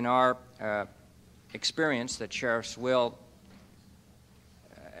 It's been our experience that sheriffs will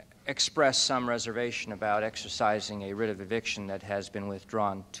express some reservation about exercising a writ of eviction that has been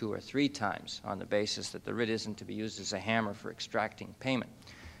withdrawn 2 or 3 times on the basis that the writ isn't to be used as a hammer for extracting payment.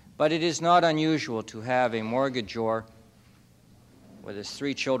 But it is not unusual to have a mortgagor with his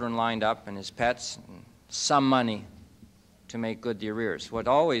 3 children lined up and his pets and some money to make good the arrears. What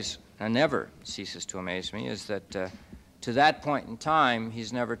always and never ceases to amaze me is that to that point in time,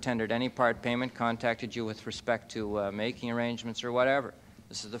 he's never tendered any part payment, contacted you with respect to making arrangements or whatever.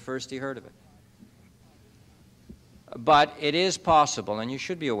 This is the first he heard of it. But it is possible, and you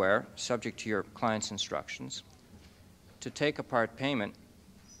should be aware, subject to your client's instructions, to take a part payment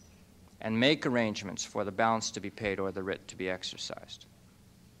and make arrangements for the balance to be paid or the writ to be exercised.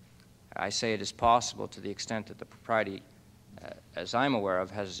 I say it is possible to the extent that the propriety, as I'm aware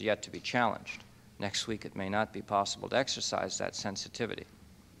of, has yet to be challenged. Next week it may not be possible to exercise that sensitivity.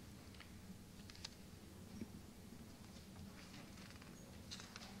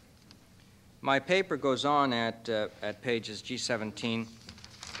 My paper goes on at pages G17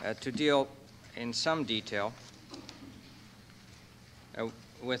 to deal in some detail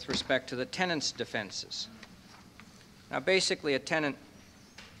with respect to the tenant's defenses. Now, basically, a tenant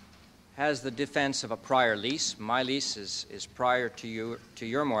has the defense of a prior lease. My lease is prior to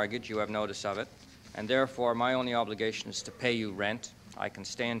your mortgage. You have notice of it. And therefore, my only obligation is to pay you rent. I can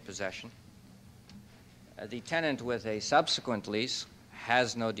stay in possession. The tenant with a subsequent lease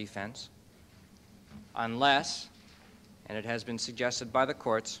has no defense unless, and it has been suggested by the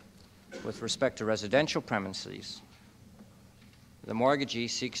courts, with respect to residential premises, the mortgagee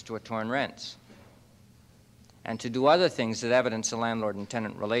seeks to attorn rents and to do other things that evidence a landlord and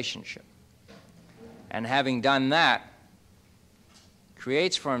tenant relationship. And having done that,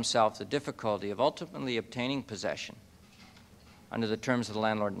 creates for himself the difficulty of ultimately obtaining possession under the terms of the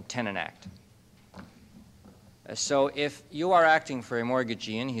Landlord and Tenant Act. So if you are acting for a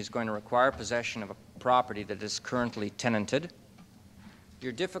mortgagee and he's going to require possession of a property that is currently tenanted,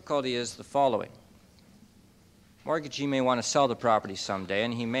 your difficulty is the following. Mortgagee may want to sell the property someday,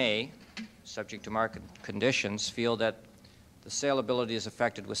 and he may, subject to market conditions, feel that the saleability is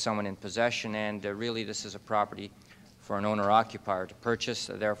affected with someone in possession, and really this is a property for an owner-occupier to purchase,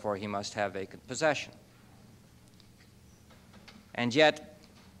 therefore he must have vacant possession. And yet,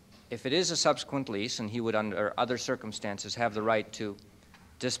 if it is a subsequent lease, and he would, under other circumstances, have the right to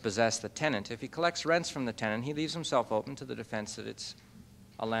dispossess the tenant, if he collects rents from the tenant, he leaves himself open to the defense that it's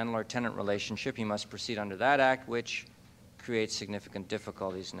a landlord-tenant relationship. He must proceed under that act, which creates significant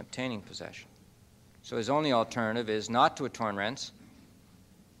difficulties in obtaining possession. So his only alternative is not to attorn rents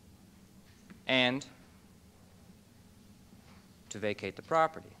and to vacate the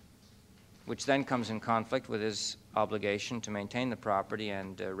property, which then comes in conflict with his obligation to maintain the property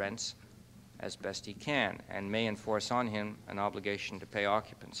and rents as best he can, and may enforce on him an obligation to pay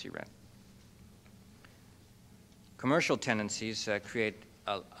occupancy rent. Commercial tenancies create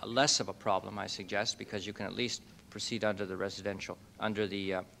a less of a problem, I suggest, because you can at least proceed under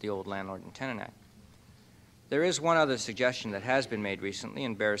the the old Landlord and Tenant Act. There is one other suggestion that has been made recently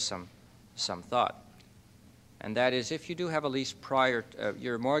and bears some thought, and that is if you do have a lease prior,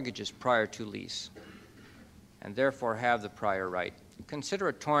 your mortgage is prior to lease, and therefore have the prior right, consider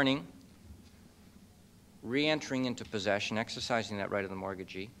attorning, re-entering into possession, exercising that right of the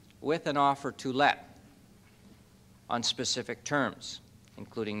mortgagee, with an offer to let on specific terms,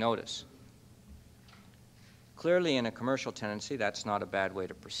 including notice. Clearly, in a commercial tenancy, that's not a bad way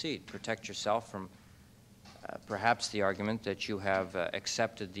to proceed. Protect yourself from perhaps the argument that you have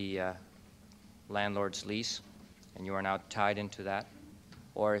accepted the landlord's lease and you are now tied into that,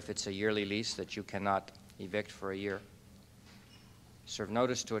 or if it's a yearly lease that you cannot evict for a year. Serve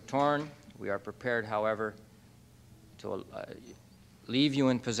notice to attorn. We are prepared, however, to leave you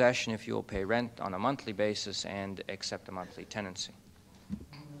in possession if you will pay rent on a monthly basis and accept a monthly tenancy.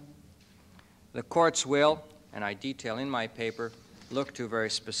 The courts will, and I detail in my paper, look to very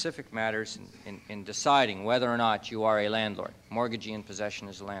specific matters in deciding whether or not you are a landlord. Mortgagee in possession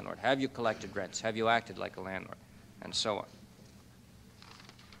is a landlord. Have you collected rents? Have you acted like a landlord? And so on.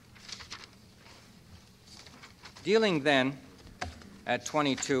 Dealing then at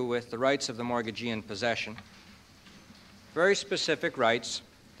 22 with the rights of the mortgagee in possession, very specific rights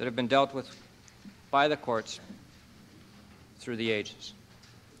that have been dealt with by the courts through the ages.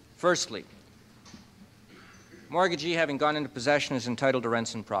 Firstly, mortgagee having gone into possession is entitled to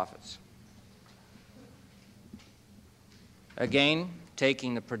rents and profits. Again,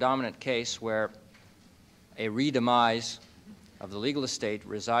 taking the predominant case where a redemise of the legal estate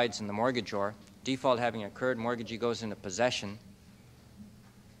resides in the mortgagor. Default having occurred, mortgagee goes into possession.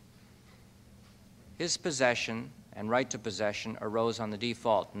 His possession and right to possession arose on the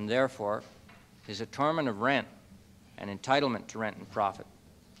default, and therefore his atonement of rent and entitlement to rent and profit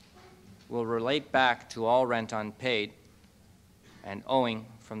will relate back to all rent unpaid and owing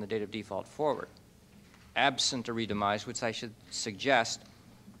from the date of default forward. Absent a redemise, which I should suggest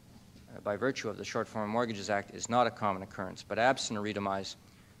by virtue of the Short Form Mortgages Act is not a common occurrence, but absent a redemise,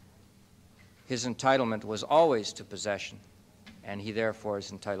 his entitlement was always to possession, and he therefore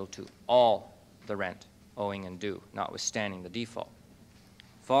is entitled to all the rent owing and due, notwithstanding the default.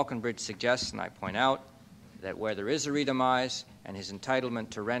 Falconbridge suggests, and I point out, that where there is a redemise and his entitlement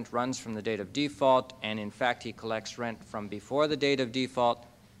to rent runs from the date of default, and in fact he collects rent from before the date of default,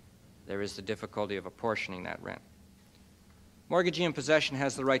 there is the difficulty of apportioning that rent. Mortgagee in possession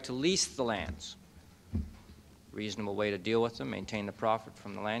has the right to lease the lands. Reasonable way to deal with them, maintain the profit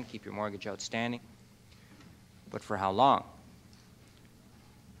from the land, keep your mortgage outstanding. But for how long?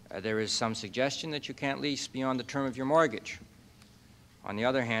 There is some suggestion that you can't lease beyond the term of your mortgage. On the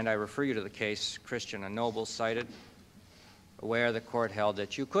other hand, I refer you to the case Christian and Noble cited, where the court held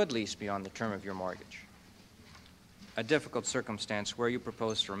that you could lease beyond the term of your mortgage. A difficult circumstance where you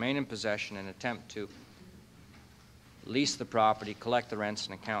propose to remain in possession and attempt to lease the property, collect the rents,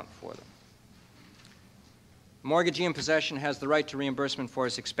 and account for them. Mortgagee in possession has the right to reimbursement for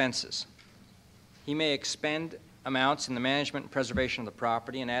his expenses. He may expend amounts in the management and preservation of the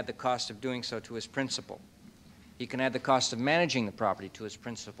property and add the cost of doing so to his principal. He can add the cost of managing the property to his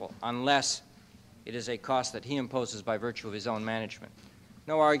principal unless it is a cost that he imposes by virtue of his own management.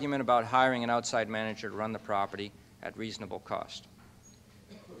 No argument about hiring an outside manager to run the property at reasonable cost.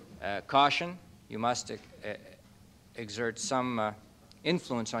 Caution, you must exert some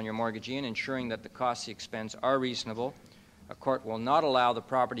influence on your mortgagee in ensuring that the costs he expends are reasonable. A court will not allow the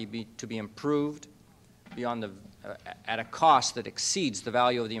property to be improved beyond at a cost that exceeds the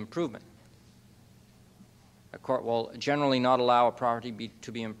value of the improvement. A court will generally not allow a property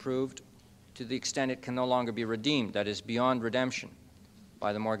to be improved to the extent it can no longer be redeemed, that is, beyond redemption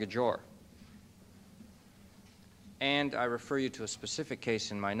by the mortgagor. And I refer you to a specific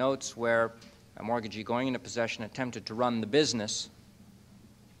case in my notes where a mortgagee going into possession attempted to run the business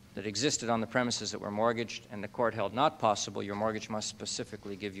that existed on the premises that were mortgaged, and the court held not possible. Your mortgage must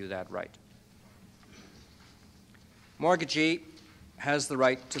specifically give you that right. Mortgagee has the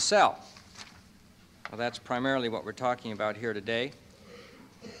right to sell. Well, that's primarily what we're talking about here today.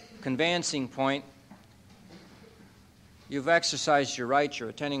 Conveyancing point, you've exercised your right, you're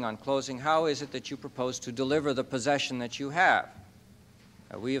attending on closing. How is it that you propose to deliver the possession that you have?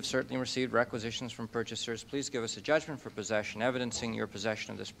 We have certainly received requisitions from purchasers. Please give us a judgment for possession evidencing your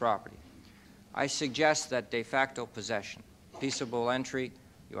possession of this property. I suggest that de facto possession, peaceable entry,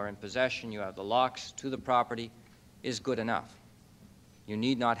 you are in possession, you have the locks to the property, is good enough. You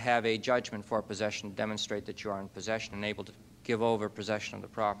need not have a judgment for possession to demonstrate that you are in possession and able to give over possession of the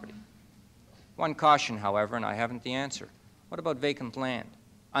property. One caution, however, and I haven't the answer. What about vacant land,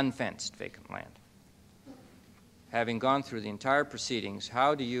 unfenced vacant land? Having gone through the entire proceedings,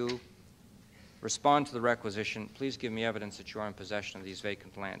 how do you respond to the requisition, please give me evidence that you are in possession of these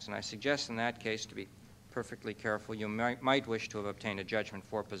vacant lands? And I suggest in that case, to be perfectly careful, you might wish to have obtained a judgment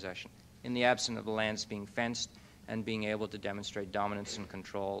for possession in the absence of the lands being fenced and being able to demonstrate dominance and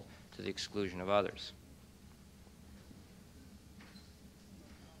control to the exclusion of others.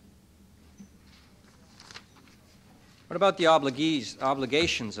 What about the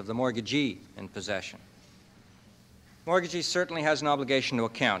obligations of the mortgagee in possession? Mortgagee certainly has an obligation to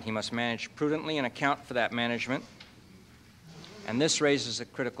account. He must manage prudently and account for that management. And this raises a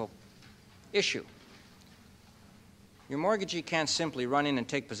critical issue. Your mortgagee can't simply run in and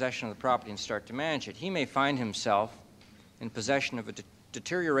take possession of the property and start to manage it. He may find himself in possession of a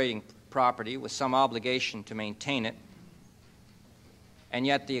deteriorating property with some obligation to maintain it, and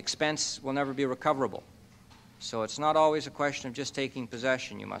yet the expense will never be recoverable. So it's not always a question of just taking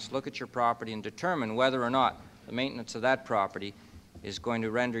possession. You must look at your property and determine whether or not the maintenance of that property is going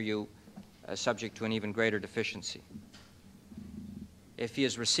to render you subject to an even greater deficiency. If he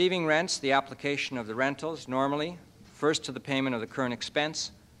is receiving rents, the application of the rentals normally, first to the payment of the current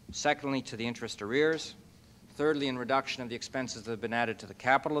expense, secondly to the interest arrears, thirdly in reduction of the expenses that have been added to the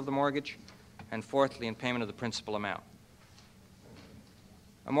capital of the mortgage, and fourthly in payment of the principal amount.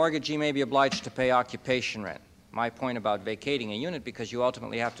 A mortgagee may be obliged to pay occupation rent. My point about vacating a unit, because you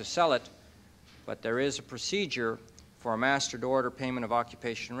ultimately have to sell it, but there is a procedure for a master-to-order payment of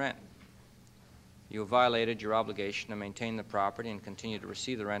occupation rent. you have violated your obligation to maintain the property and continue to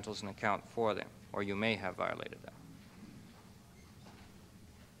receive the rentals and account for them, or you may have violated them.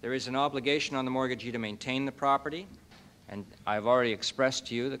 There is an obligation on the mortgagee to maintain the property, and I've already expressed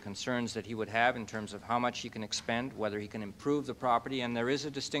to you the concerns that he would have in terms of how much he can expend, whether he can improve the property, and there is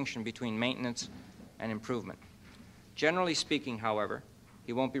a distinction between maintenance and improvement. Generally speaking, however,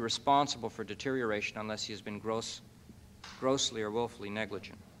 he won't be responsible for deterioration unless he has been grossly or willfully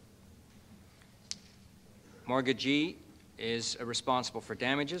negligent. Mortgagee is responsible for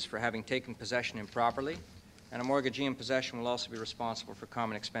damages for having taken possession improperly, and a mortgagee in possession will also be responsible for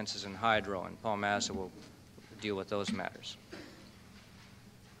common expenses in hydro, and Paul Mazza will deal with those matters.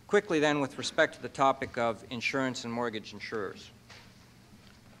 Quickly then, with respect to the topic of insurance and mortgage insurers.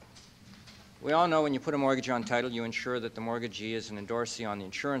 We all know when you put a mortgage on title, you ensure that the mortgagee is an endorsee on the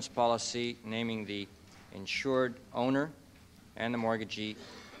insurance policy, naming the insured owner and the mortgagee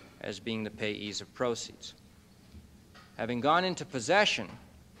as being the payees of proceeds. Having gone into possession,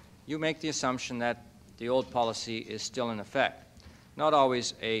 you make the assumption that the old policy is still in effect. Not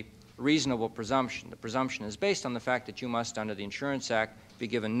always a reasonable presumption. The presumption is based on the fact that you must, under the Insurance Act, be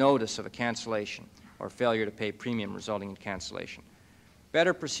given notice of a cancellation or failure to pay premium resulting in cancellation.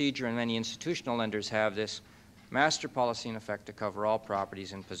 Better procedure, and many institutional lenders have this, master policy in effect to cover all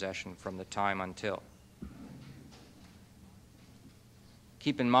properties in possession from the time until.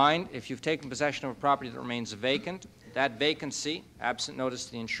 Keep in mind, if you've taken possession of a property that remains vacant, that vacancy, absent notice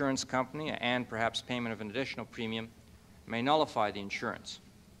to the insurance company and perhaps payment of an additional premium, may nullify the insurance.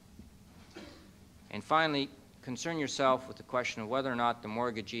 And finally, concern yourself with the question of whether or not the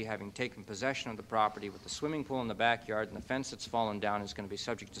mortgagee, having taken possession of the property with the swimming pool in the backyard and the fence that's fallen down, is going to be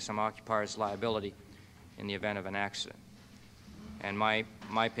subject to some occupier's liability in the event of an accident. And my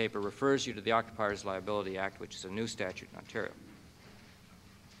paper refers you to the Occupiers Liability Act, which is a new statute in Ontario.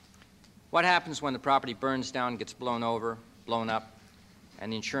 What happens when the property burns down, gets blown over, blown up,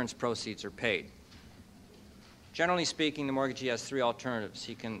 and the insurance proceeds are paid? Generally speaking, the mortgagee has three alternatives.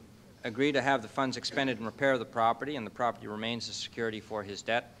 He can agree to have the funds expended in repair of the property, and the property remains as security for his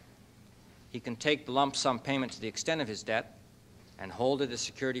debt. He can take the lump sum payment to the extent of his debt and hold it as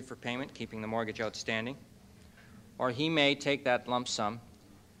security for payment, keeping the mortgage outstanding. Or he may take that lump sum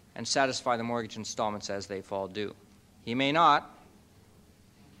and satisfy the mortgage installments as they fall due. He may not,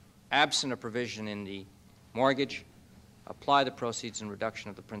 absent a provision in the mortgage, apply the proceeds in reduction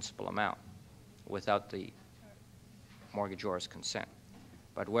of the principal amount without the mortgagor's consent.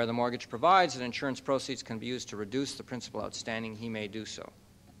 But where the mortgage provides that insurance proceeds can be used to reduce the principal outstanding, he may do so.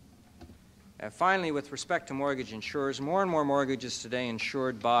 Finally, with respect to mortgage insurers, more and more mortgages today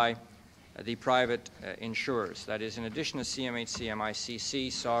insured by the private insurers, that is, in addition to CMHC,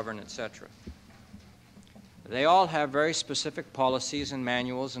 MICC, Sovereign, etc. They all have very specific policies and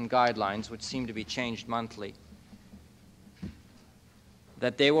manuals and guidelines, which seem to be changed monthly,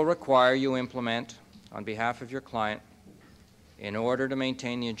 that they will require you implement on behalf of your client in order to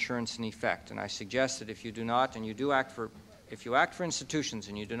maintain the insurance in effect. And I suggest that if you do not, and if you act for institutions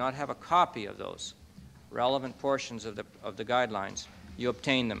and you do not have a copy of those relevant portions of the guidelines, you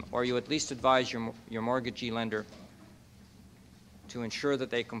obtain them, or you at least advise your mortgagee lender to ensure that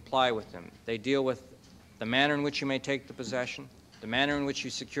they comply with them. They deal with the manner in which you may take the possession, the manner in which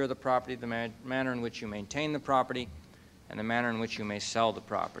you secure the property, the manner in which you maintain the property, and the manner in which you may sell the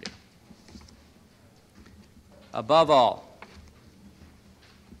property. Above all,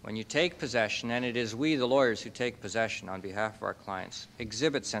 when you take possession, and it is we, the lawyers, who take possession on behalf of our clients,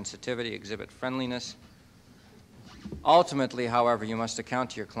 exhibit sensitivity, exhibit friendliness. Ultimately, however, you must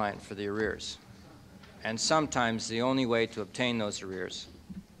account to your client for the arrears. And sometimes the only way to obtain those arrears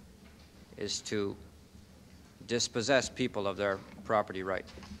is to dispossess people of their property right.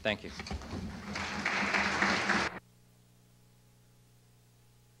 Thank you.